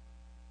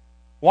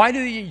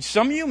 Why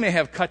some of you may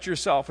have cut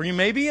yourself, or you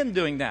may be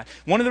doing that.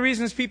 One of the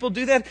reasons people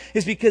do that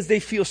is because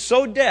they feel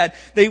so dead.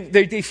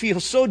 They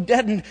feel so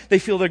dead, and they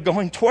feel they're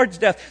going towards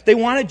death. They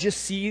want to just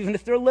see even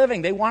if they're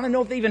living. They want to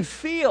know if they even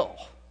feel.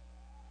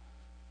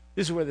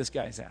 This is where this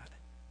guy's at.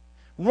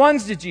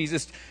 Runs to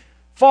Jesus.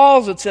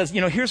 Falls, it says,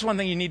 here's one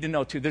thing you need to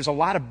know too. There's a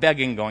lot of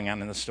begging going on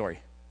in the story.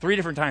 3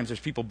 different times there's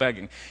people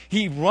begging.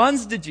 He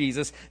runs to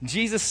Jesus.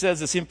 Jesus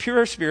says, this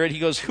impure spirit, he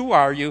goes, who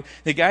are you?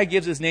 The guy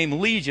gives his name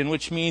Legion,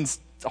 which means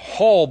a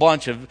whole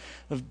bunch of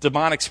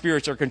demonic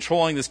spirits are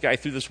controlling this guy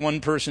through this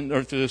one person,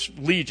 or through this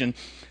legion.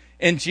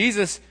 And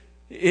Jesus,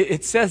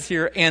 it says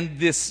here, and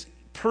this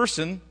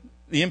person,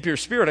 the impure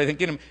spirit, I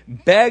think, in him,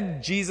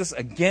 begged Jesus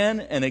again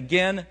and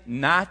again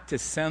not to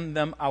send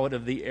them out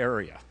of the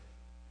area.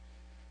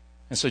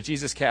 And so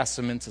Jesus casts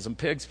them into some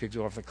pigs. Pigs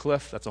go off the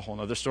cliff. That's a whole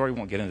other story. We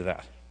won't get into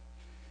that.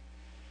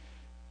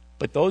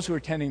 But those who are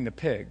tending the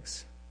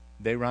pigs,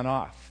 they run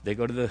off. They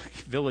go to the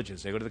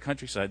villages. They go to the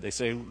countryside. They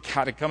say,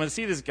 got to come and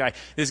see this guy.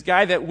 This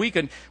guy that we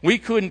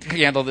couldn't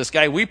handle this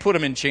guy. We put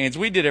him in chains.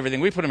 We did everything.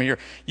 We put him here.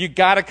 You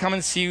got to come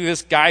and see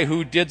this guy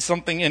who did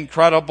something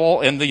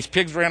incredible. And these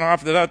pigs ran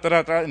off.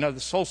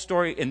 This whole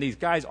story. And these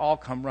guys all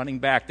come running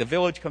back. The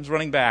village comes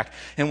running back.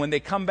 And when they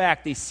come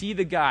back, they see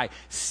the guy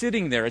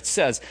sitting there. It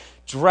says,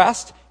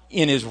 dressed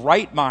in his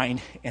right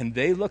mind. And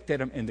they looked at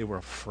him and they were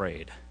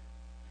afraid.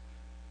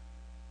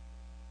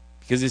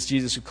 Because it's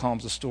Jesus who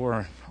calms the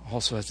storm,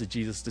 also has the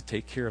Jesus to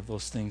take care of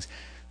those things,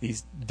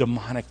 these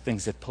demonic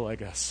things that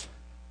plague us.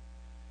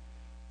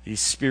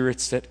 These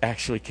spirits that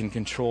actually can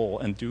control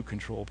and do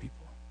control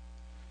people.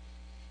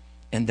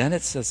 And then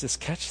it says this,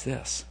 catch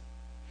this.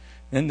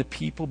 Then the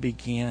people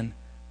began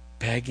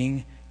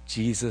begging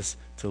Jesus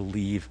to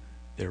leave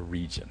their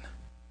region.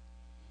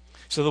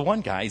 So the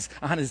one guy's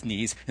on his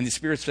knees, and the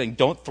Spirit's saying,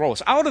 don't throw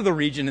us out of the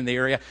region in the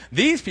area.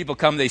 These people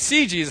come, they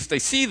see Jesus, they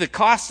see the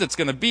cost that's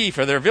going to be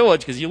for their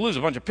village, because you lose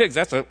a bunch of pigs.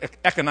 That's an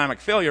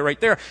economic failure right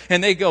there.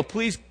 And they go,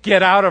 please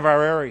get out of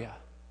our area.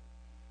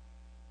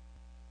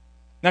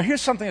 Now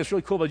here's something that's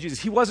really cool about Jesus.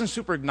 He wasn't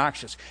super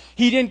obnoxious.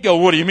 He didn't go,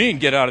 what do you mean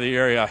get out of the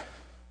area?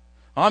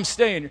 I'm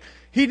staying.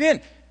 He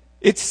didn't.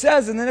 It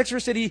says in the next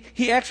verse that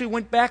he actually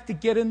went back to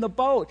get in the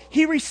boat.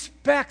 He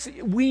respects.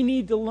 We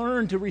need to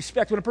learn to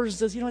respect. When a person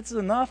says, this is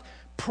enough,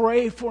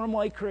 pray for him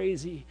like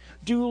crazy.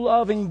 Do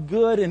loving,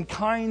 good, and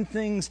kind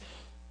things.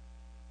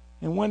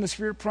 And when the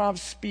Spirit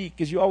prompts, speak,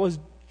 because you always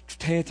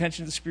pay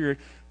attention to the Spirit,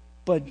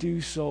 but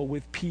do so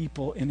with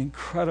people in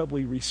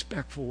incredibly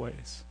respectful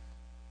ways.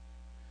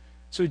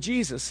 So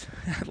Jesus,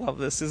 I love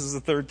this. This is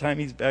the 3rd time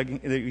he's begging,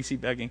 that we see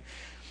begging.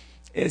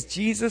 As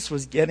Jesus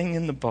was getting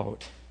in the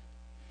boat,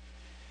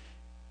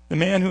 the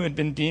man who had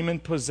been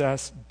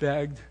demon-possessed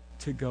begged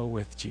to go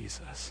with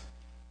Jesus.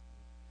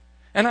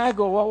 And I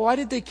go, well, why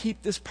did they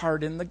keep this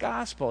part in the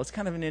gospel? It's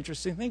kind of an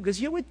interesting thing,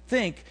 because you would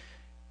think,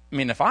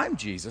 if I'm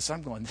Jesus,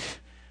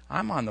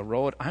 I'm on the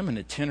road, I'm an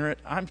itinerant,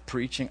 I'm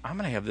preaching, I'm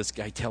going to have this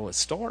guy tell his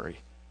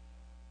story.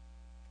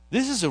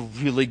 This is a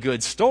really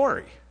good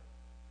story.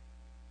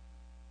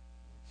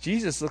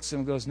 Jesus looks at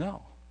him and goes,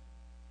 no.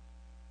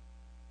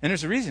 And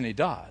there's a reason he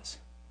does.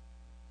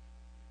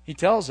 He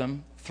tells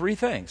him 3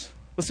 things.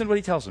 Listen to what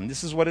he tells him.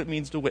 This is what it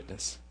means to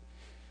witness.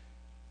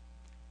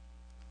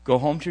 Go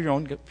home to your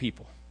own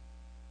people.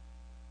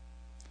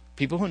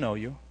 People who know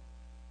you,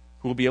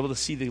 who will be able to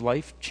see the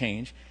life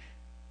change.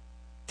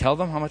 Tell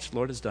them how much the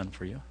Lord has done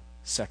for you,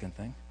 second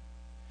thing.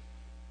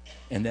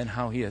 And then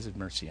how he has had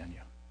mercy on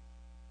you.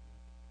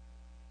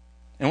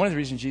 And one of the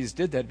reasons Jesus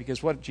did that,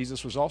 because what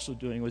Jesus was also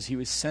doing was he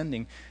was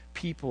sending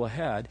people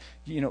ahead.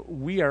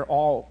 We are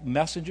all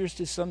messengers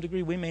to some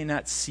degree. We may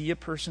not see a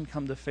person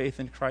come to faith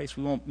in Christ.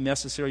 We won't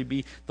necessarily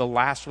be the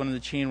last one in the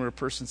chain where a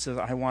person says,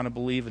 I want to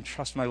believe and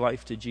trust my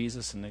life to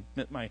Jesus and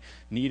admit my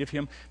need of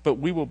him. But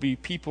we will be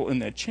people in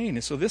that chain.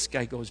 And so this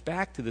guy goes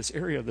back to this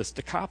area of this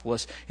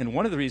Decapolis. And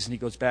one of the reasons he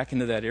goes back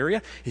into that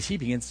area is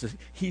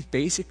he's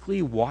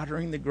basically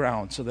watering the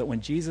ground so that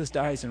when Jesus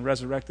dies and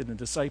resurrected and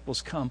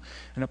disciples come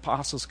and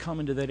apostles come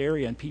into that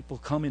area and people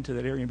come into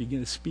that area and begin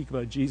to speak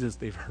about Jesus,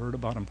 they've heard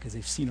about him because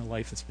they've seen a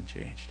life that's been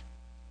changed.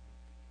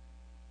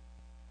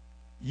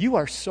 You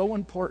are so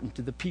important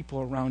to the people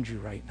around you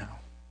right now.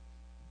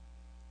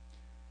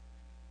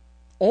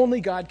 Only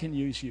God can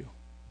use you.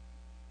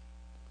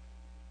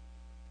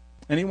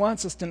 And he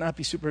wants us to not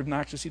be super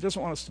obnoxious. He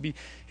doesn't want us to be,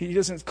 he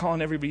doesn't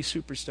calling everybody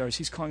superstars.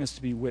 He's calling us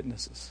to be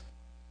witnesses.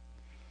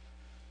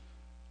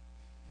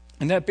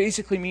 And that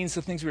basically means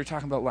the things we were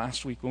talking about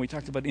last week when we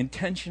talked about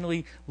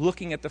intentionally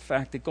looking at the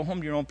fact that go home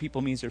to your own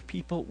people means there are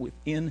people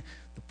within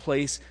the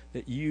place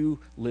that you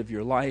live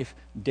your life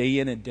day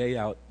in and day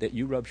out that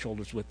you rub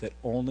shoulders with that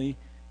only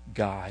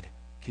God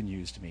can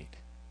use to meet.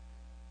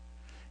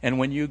 And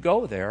when you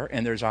go there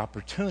and there's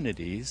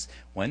opportunities,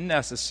 when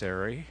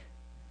necessary,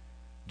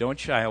 don't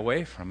shy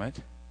away from it.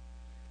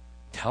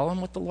 Tell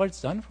them what the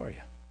Lord's done for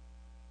you.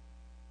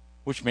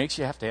 Which makes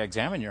you have to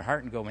examine your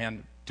heart and go,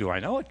 man, do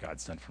I know what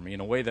God's done for me in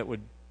a way that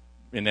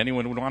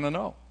anyone would want to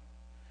know?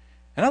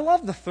 And I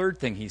love the third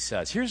thing he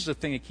says. Here's the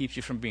thing that keeps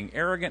you from being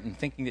arrogant and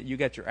thinking that you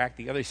got your act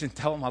together. He said,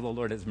 tell them how the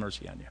Lord has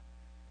mercy on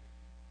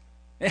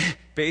you.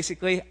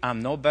 Basically,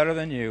 I'm no better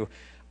than you.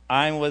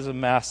 I was a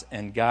mess,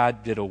 and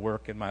God did a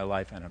work in my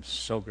life, and I'm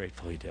so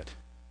grateful he did.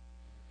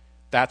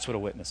 That's what a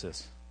witness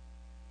is.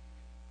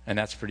 And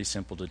that's pretty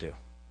simple to do.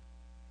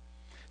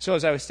 So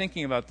as I was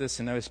thinking about this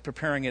and I was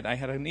preparing it, I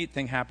had a neat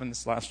thing happen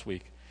this last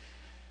week.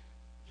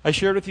 I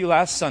shared with you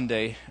last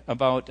Sunday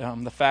about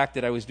the fact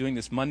that I was doing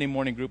this Monday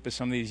morning group with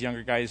some of these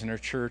younger guys in our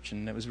church,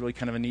 and it was really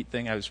kind of a neat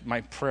thing.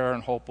 My prayer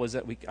and hope was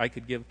that I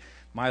could give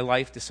my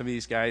life to some of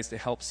these guys to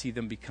help see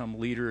them become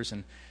leaders.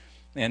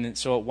 And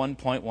so at one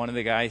point, one of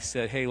the guys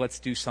said, hey, let's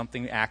do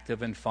something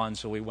active and fun.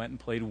 So we went and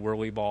played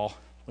whirly ball,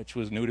 which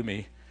was new to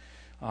me.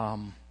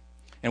 And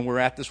we're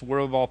at this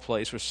whirly ball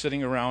place. We're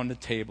sitting around a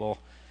table,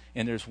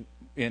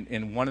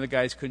 and one of the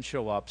guys couldn't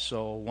show up,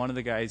 so one of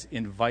the guys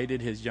invited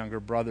his younger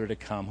brother to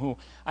come, who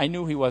I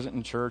knew he wasn't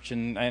in church,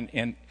 and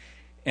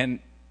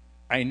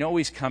I know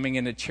he's coming,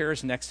 and the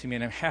chair's next to me,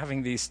 and I'm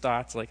having these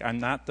thoughts like I'm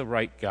not the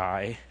right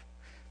guy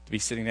to be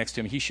sitting next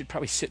to him. He should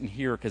probably sit in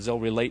here because they'll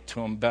relate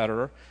to him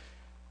better,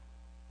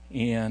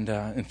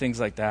 and things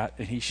like that.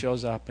 And he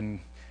shows up, and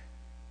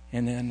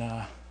then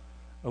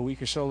a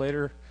week or so,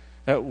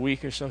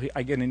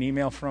 I get an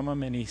email from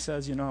him, and he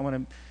says, I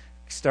want to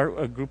start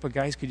a group of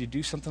guys. Could you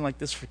do something like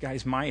this for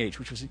guys my age,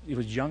 it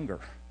was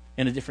younger,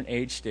 in a different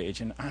age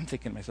stage? And I'm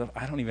thinking to myself,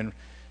 I don't even,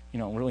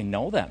 really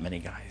know that many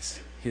guys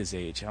his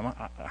age.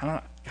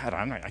 I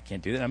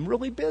can't do that. I'm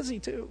really busy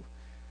too.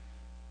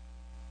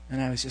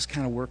 And I was just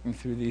kind of working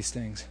through these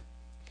things.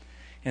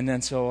 And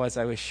then so as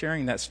I was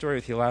sharing that story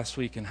with you last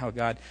week and how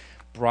God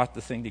brought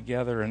the thing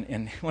together,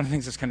 and one of the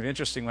things that's kind of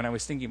interesting when I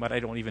was thinking about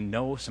I don't even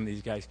know some of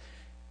these guys.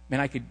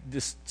 Man,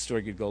 this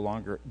story could go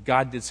longer.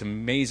 God did some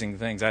amazing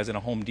things. I was in a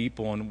Home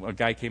Depot, and a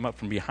guy came up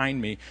from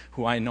behind me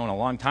who I had known a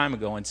long time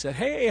ago and said,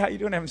 hey, how you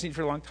doing? I haven't seen you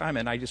for a long time.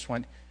 And I just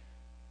went,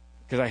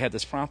 because I had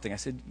this prompting. I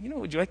said,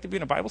 would you like to be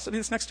in a Bible study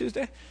this next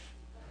Tuesday?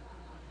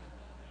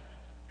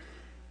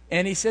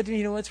 And he said to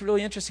me, what's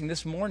really interesting,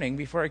 this morning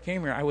before I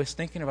came here, I was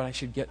thinking about I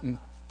should get in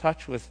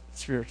touch with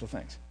spiritual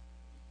things.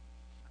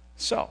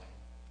 So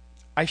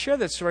I shared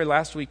that story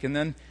last week, and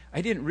then I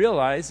didn't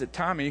realize that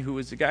Tommy, who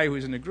was the guy who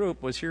was in the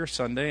group, was here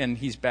Sunday, and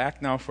he's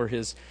back now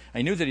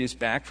I knew that he was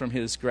back from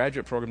his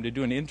graduate program to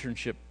do an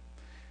internship.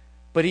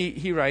 But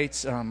he writes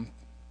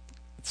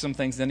some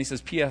things. Then he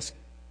says, P.S.,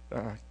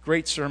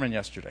 great sermon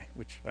yesterday,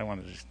 which I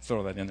wanted to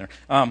throw that in there.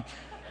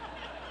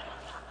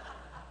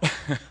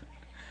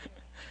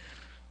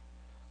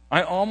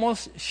 I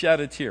almost shed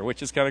a tear,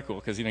 which is kind of cool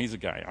because, he's a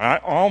guy. I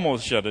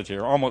almost shed a tear.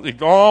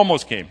 It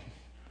almost came.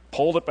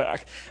 Pulled it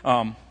back.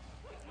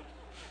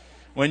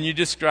 When you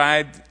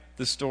described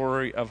the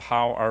story of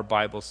how our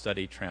Bible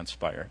study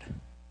transpired.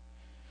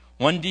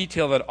 One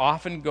detail that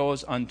often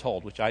goes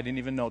untold, which I didn't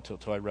even know till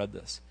I read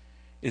this,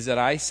 is that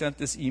I sent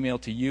this email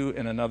to you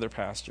and another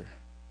pastor,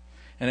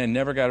 and I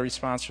never got a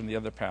response from the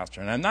other pastor.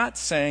 And I'm not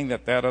saying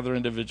that other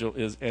individual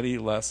is any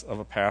less of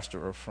a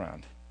pastor or a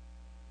friend.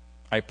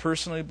 I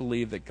personally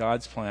believe that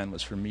God's plan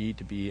was for me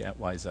to be at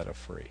Wyzetta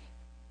free.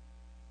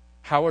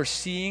 How we're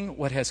seeing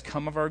what has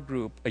come of our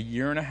group a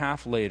year and a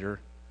half later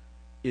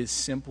is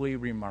simply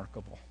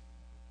remarkable.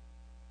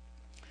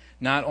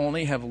 Not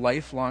only have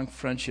lifelong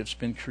friendships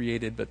been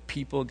created, but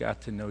people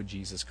got to know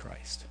Jesus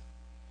Christ.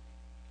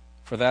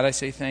 For that I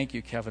say thank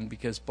you, Kevin,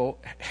 because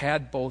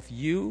had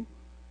you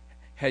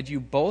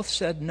both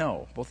said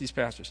no, both these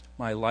pastors,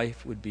 my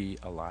life would be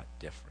a lot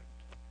different.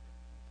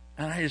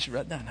 And I just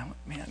read that and I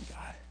went, man,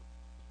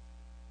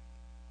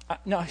 God.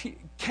 Now,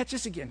 catch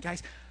this again,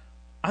 guys.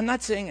 I'm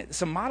not saying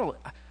it's a model.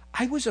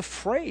 I was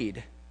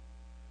afraid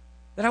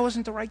that I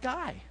wasn't the right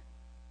guy.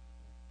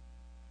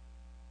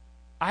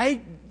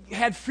 I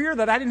had fear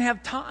that I didn't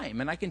have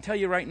time, and I can tell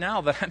you right now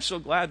that I'm so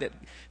glad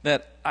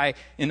that I,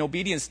 in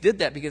obedience, did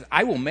that, because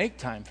I will make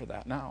time for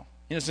that now.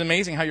 You know, it's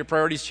amazing how your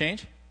priorities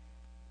change.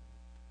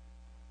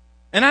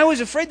 And I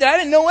was afraid that I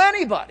didn't know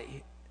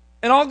anybody.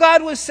 And all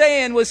God was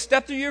saying was,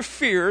 step through your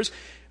fears,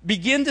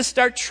 begin to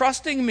start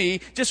trusting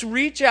me, just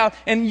reach out,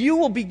 and you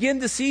will begin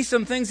to see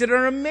some things that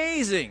are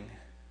amazing.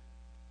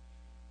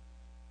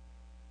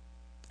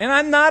 And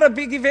I'm not a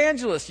big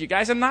evangelist, you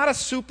guys. I'm not a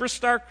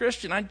superstar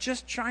Christian. I'm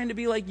just trying to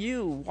be like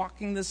you,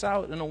 walking this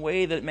out in a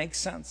way that makes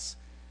sense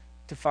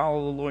to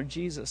follow the Lord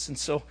Jesus. And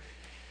so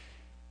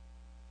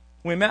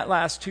we met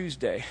last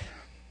Tuesday,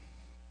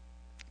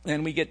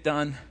 and we get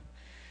done,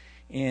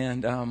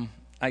 and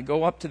I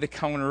go up to the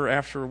counter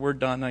after we're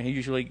done. I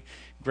usually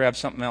grab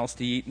something else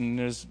to eat, and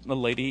there's a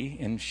lady,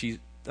 and she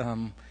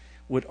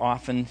would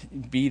often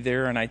be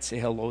there, and I'd say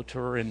hello to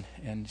her,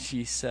 and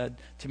she said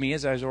to me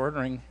as I was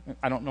ordering,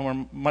 I don't know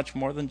her much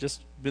more than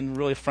just been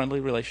really a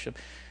friendly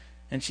relationship,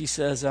 and she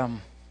says,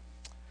 I'm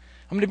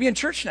going to be in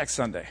church next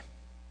Sunday.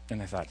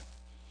 And I thought,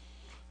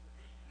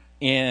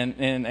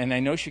 and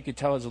I know she could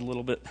tell I was a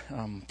little bit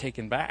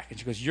taken back, and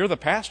she goes, you're the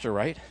pastor,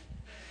 right?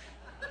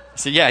 I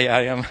said, yeah,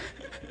 I am.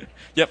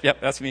 Yep,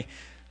 that's me.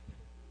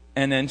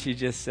 And then she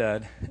just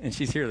said, and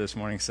she's here this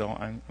morning, so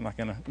I'm not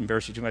going to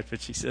embarrass you too much, but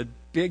she said,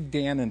 Big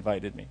Dan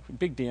invited me.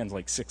 Big Dan's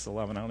like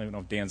 6'11". I don't even know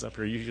if Dan's up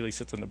here. He usually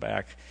sits in the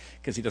back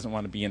because he doesn't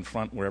want to be in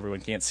front where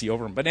everyone can't see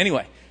over him. But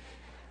anyway,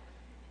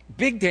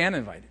 Big Dan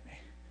invited me.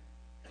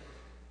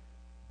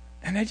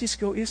 And I just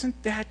go,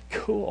 isn't that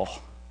cool?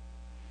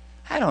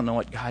 I don't know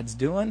what God's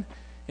doing,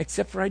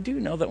 except for I do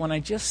know that when I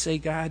just say,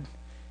 God,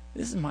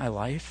 this is my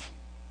life,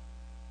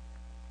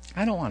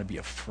 I don't want to be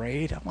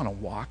afraid. I want to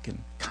walk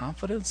in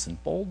confidence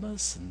and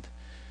boldness, and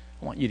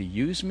I want you to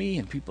use me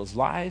in people's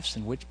lives,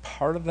 and which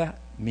part of that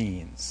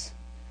means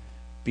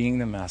being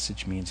the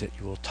message means that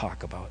you will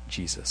talk about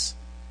Jesus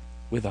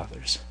with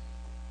others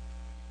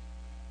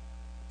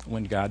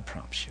when God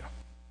prompts you.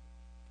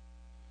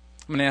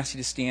 I'm going to ask you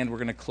to stand. We're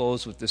going to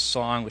close with this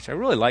song, which I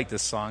really like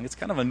this song. It's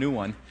kind of a new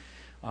one.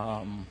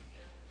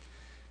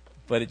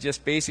 But it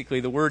just basically,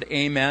 the word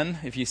amen,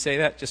 if you say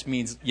that, just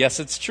means, yes,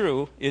 it's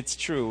true. It's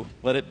true.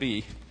 Let it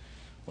be.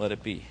 Let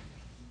it be.